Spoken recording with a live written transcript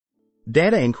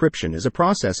Data encryption is a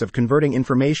process of converting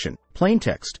information,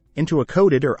 plaintext, into a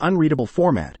coded or unreadable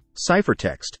format,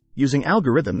 ciphertext, using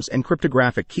algorithms and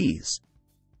cryptographic keys.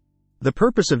 The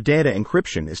purpose of data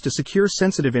encryption is to secure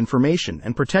sensitive information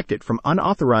and protect it from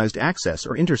unauthorized access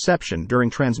or interception during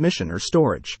transmission or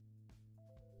storage.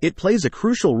 It plays a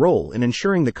crucial role in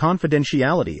ensuring the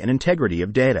confidentiality and integrity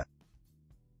of data.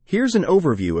 Here's an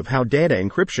overview of how data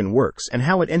encryption works and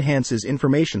how it enhances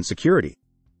information security.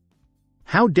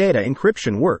 How data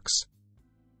encryption works.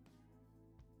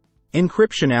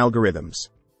 Encryption algorithms.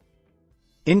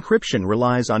 Encryption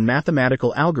relies on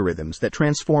mathematical algorithms that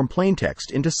transform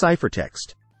plaintext into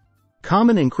ciphertext.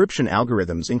 Common encryption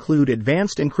algorithms include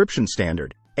Advanced Encryption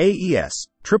Standard, AES,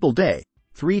 Triple Day,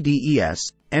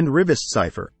 3DES, and Rivest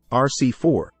Cipher,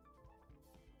 RC4.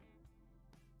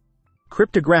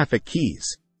 Cryptographic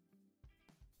keys.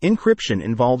 Encryption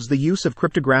involves the use of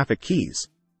cryptographic keys,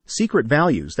 secret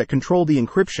values that control the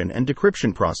encryption and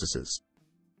decryption processes.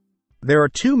 There are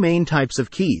two main types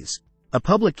of keys: a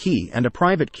public key and a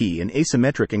private key in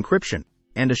asymmetric encryption,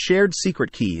 and a shared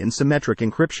secret key in symmetric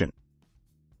encryption.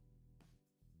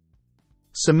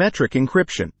 Symmetric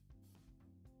encryption.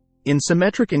 In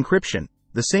symmetric encryption,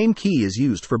 the same key is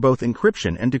used for both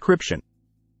encryption and decryption.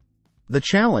 The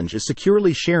challenge is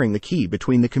securely sharing the key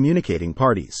between the communicating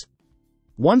parties.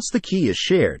 Once the key is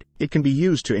shared, it can be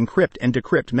used to encrypt and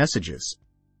decrypt messages.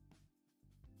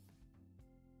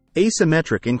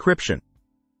 Asymmetric encryption.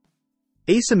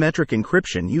 Asymmetric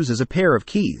encryption uses a pair of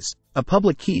keys, a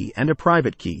public key and a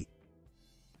private key.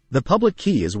 The public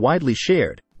key is widely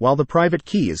shared, while the private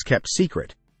key is kept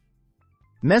secret.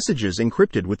 Messages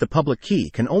encrypted with the public key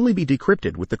can only be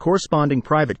decrypted with the corresponding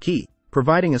private key,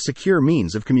 providing a secure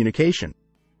means of communication.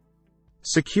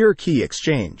 Secure key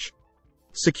exchange.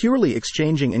 Securely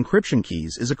exchanging encryption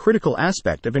keys is a critical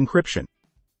aspect of encryption.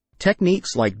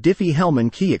 Techniques like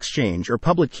Diffie-Hellman key exchange or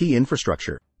public key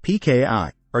infrastructure,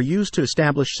 PKI, are used to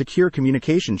establish secure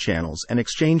communication channels and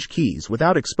exchange keys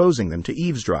without exposing them to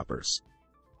eavesdroppers.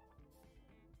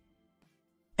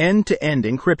 End-to-end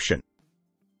encryption.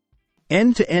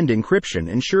 End-to-end encryption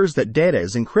ensures that data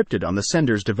is encrypted on the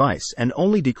sender's device and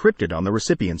only decrypted on the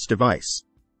recipient's device.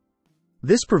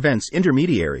 This prevents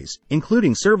intermediaries,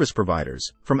 including service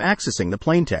providers, from accessing the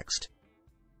plaintext.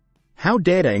 How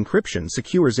data encryption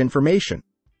secures information.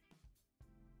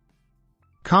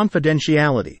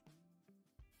 Confidentiality.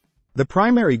 The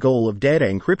primary goal of data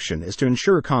encryption is to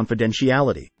ensure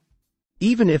confidentiality.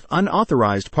 Even if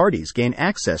unauthorized parties gain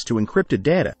access to encrypted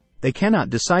data, they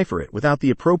cannot decipher it without the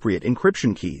appropriate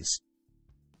encryption keys.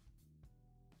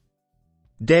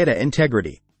 Data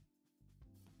integrity.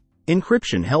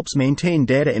 Encryption helps maintain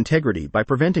data integrity by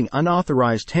preventing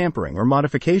unauthorized tampering or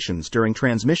modifications during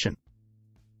transmission.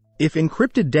 If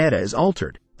encrypted data is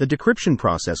altered, the decryption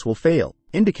process will fail,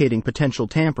 indicating potential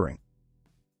tampering.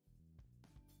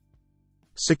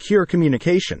 Secure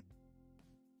communication.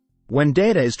 When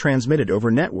data is transmitted over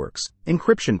networks,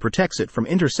 encryption protects it from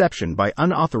interception by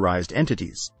unauthorized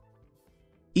entities.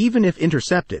 Even if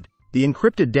intercepted, the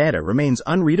encrypted data remains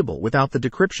unreadable without the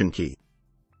decryption key.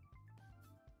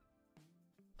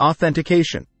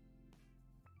 Authentication.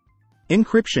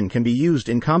 Encryption can be used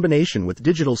in combination with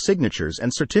digital signatures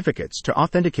and certificates to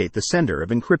authenticate the sender of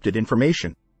encrypted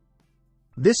information.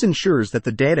 This ensures that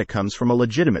the data comes from a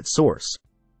legitimate source.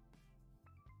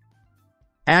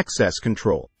 Access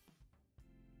control.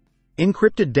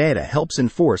 Encrypted data helps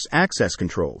enforce access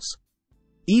controls.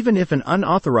 Even if an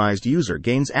unauthorized user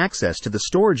gains access to the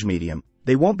storage medium,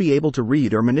 they won't be able to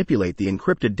read or manipulate the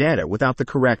encrypted data without the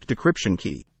correct decryption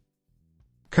key.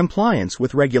 Compliance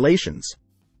with regulations.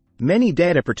 Many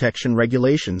data protection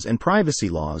regulations and privacy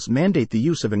laws mandate the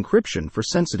use of encryption for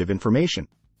sensitive information.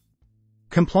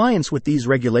 Compliance with these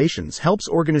regulations helps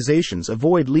organizations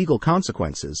avoid legal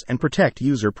consequences and protect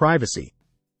user privacy.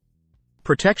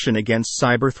 Protection against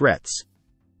cyber threats.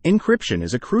 Encryption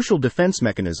is a crucial defense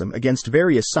mechanism against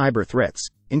various cyber threats,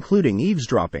 including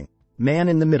eavesdropping,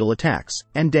 man-in-the-middle attacks,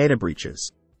 and data breaches.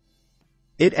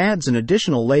 It adds an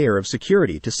additional layer of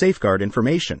security to safeguard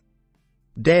information.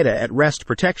 Data at rest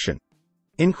protection.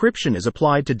 Encryption is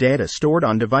applied to data stored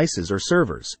on devices or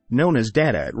servers, known as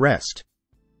data at rest.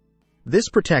 This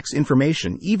protects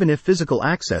information even if physical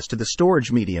access to the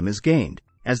storage medium is gained,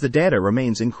 as the data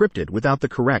remains encrypted without the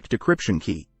correct decryption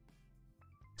key.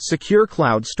 Secure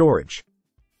cloud storage.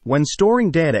 When storing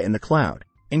data in the cloud,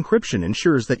 encryption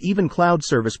ensures that even cloud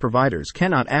service providers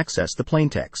cannot access the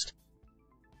plaintext.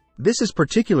 This is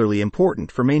particularly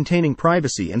important for maintaining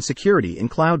privacy and security in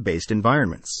cloud-based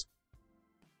environments.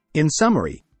 In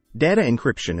summary, data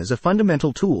encryption is a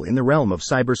fundamental tool in the realm of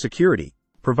cybersecurity,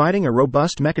 providing a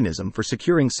robust mechanism for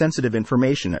securing sensitive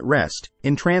information at rest,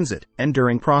 in transit, and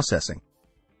during processing.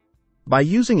 By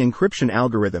using encryption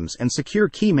algorithms and secure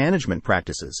key management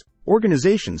practices,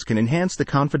 organizations can enhance the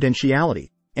confidentiality,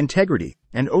 integrity,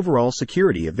 and overall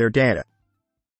security of their data.